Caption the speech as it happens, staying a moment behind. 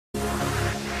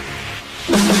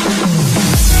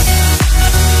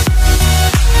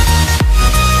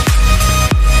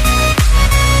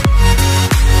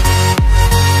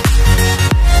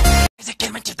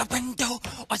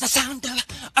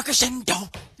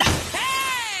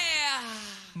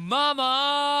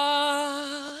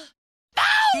Mama! No!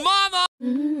 Mama!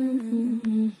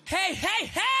 Hey, hey,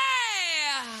 hey!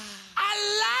 I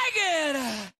like it!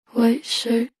 White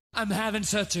shirt. I'm having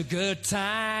such a good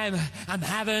time. I'm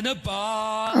having a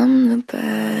ball. I'm the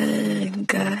bad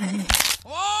guy.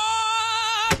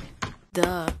 Oh!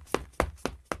 Duh.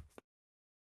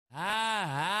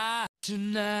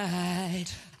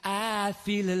 Tonight I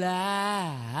feel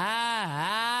alive.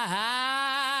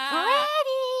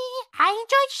 Freddie, I enjoyed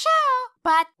the show,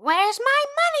 but where's my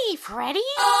money,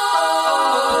 Freddie?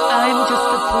 Oh! I'm just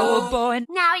a poor boy.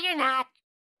 No, you're not.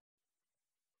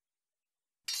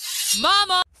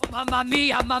 Mama! Mamma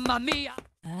mia, mamma mia!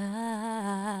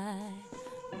 I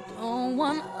don't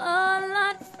want a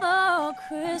lot for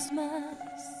Christmas.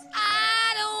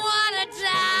 I don't wanna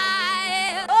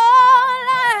die. All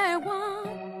I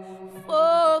want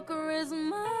for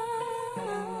Christmas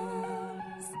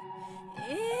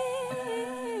is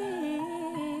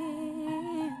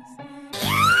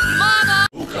Mama!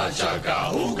 Hookah chaka,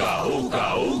 hookah,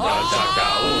 hookah, hookah chaka,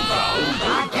 hookah, hookah. I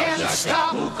can't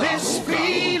stop this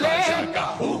feeling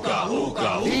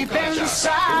deep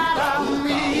inside of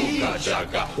me.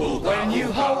 When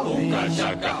you hold me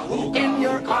in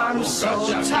your arms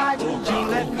so tight, you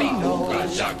let me know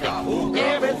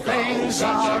everything's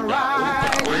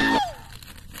alright.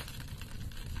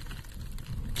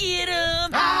 Get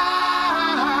 'em!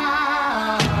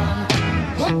 I'm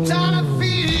hooked on a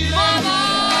feeling.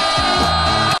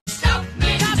 Mama! Stop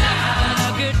me now! A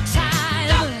good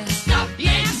time. Stop.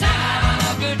 Yes, I'm having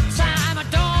a good time. I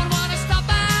don't wanna stop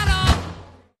at all.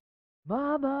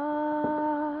 Mama,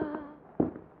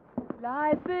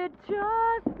 life had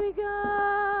just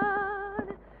begun,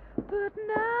 but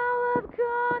now I've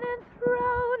gone and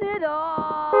thrown it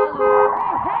all away.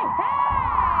 Hey, hey!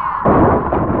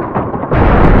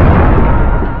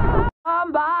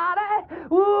 Somebody,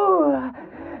 ooh,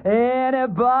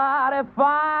 anybody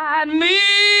find me?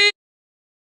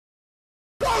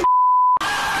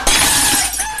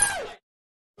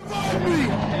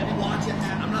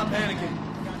 I'm not panicking.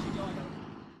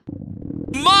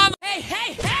 Mom! Hey,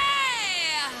 hey, hey!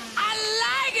 I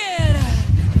like it!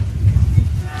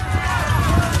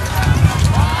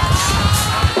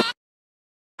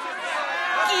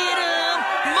 Get 'em!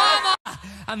 Mama!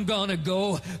 I'm gonna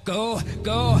go, go,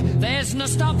 go. There's no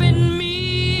stopping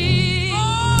me.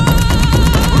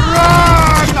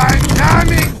 Run! I'm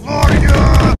coming for you!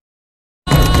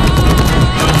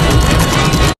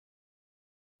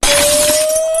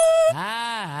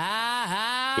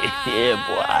 Yeah,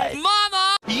 boy.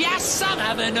 Mama! Yes, I'm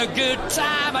having a good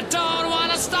time. I don't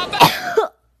wanna stop it.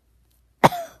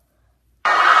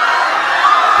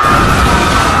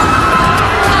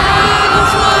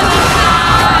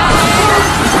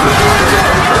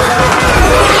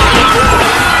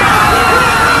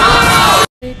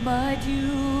 paid my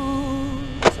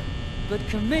dues, but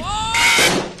commit.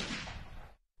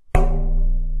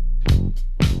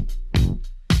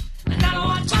 Another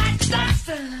one bites the dust.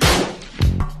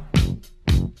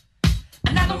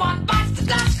 Another one bites the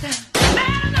dust.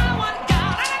 Another one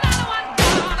gone. Another one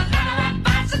gone. Another one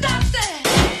bites the dust.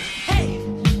 Hey,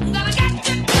 I'm gonna get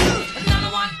you too.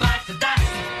 Another one bites the dust.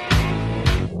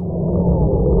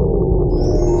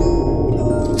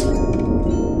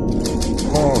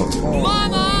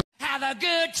 Mama, have a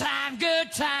good time,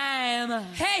 good time.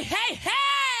 Hey, hey, hey!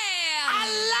 I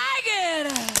like it.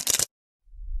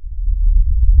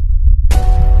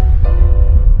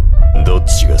 どっ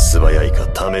ちが素早いか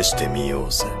試してみよ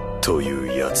うぜと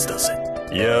いうやつだぜ。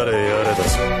やれやれだぜ。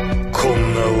こ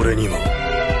んな俺にも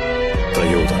だ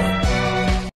ようだな。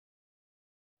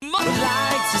I'd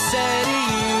like to say to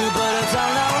you, but I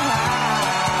don't know how.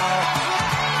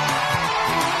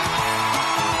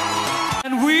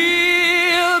 And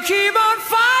we'll keep on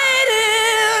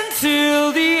fighting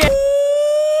till the end.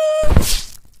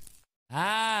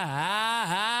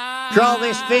 Draw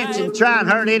this fence and try and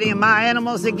hurt any of my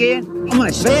animals again? I'm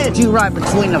gonna stab you right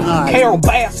between the eyes. Carol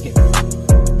Baskin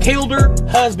killed her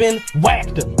husband,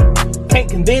 whacked him. Can't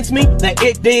convince me that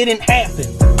it didn't happen.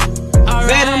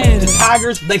 Venom and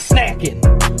tigers, they snacking.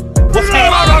 What's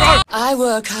happening? I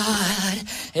work hard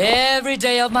every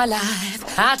day of my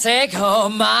life. I take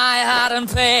home my heart and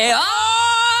pay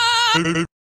all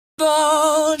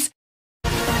bones.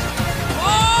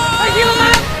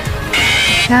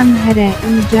 Samhara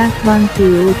Jack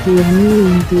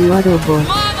 120 into a robot.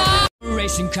 Mama!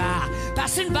 Racing car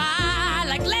passing by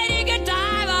like Lady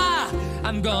Godiva.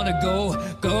 I'm gonna go,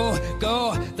 go,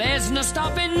 go. There's no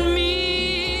stopping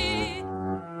me.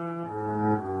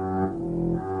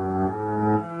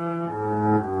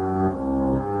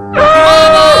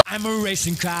 Mama! I'm a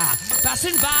racing car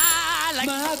passing by I like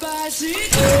my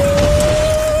bicycle.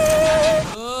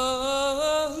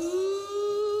 Oh,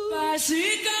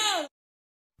 bicycle.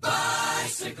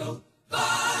 Bicycle,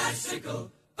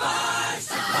 bicycle,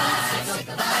 bicycle,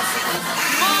 bicycle, bicycle.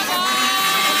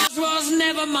 Wars was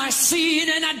never my scene,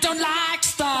 and I don't like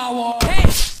Star Wars.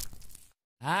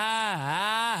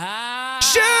 Hey!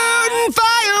 Shooting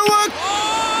fireworks.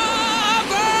 Oh,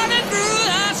 burning through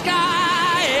the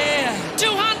sky. Yeah.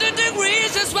 200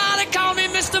 degrees, that's why they call me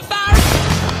Mr. Fire.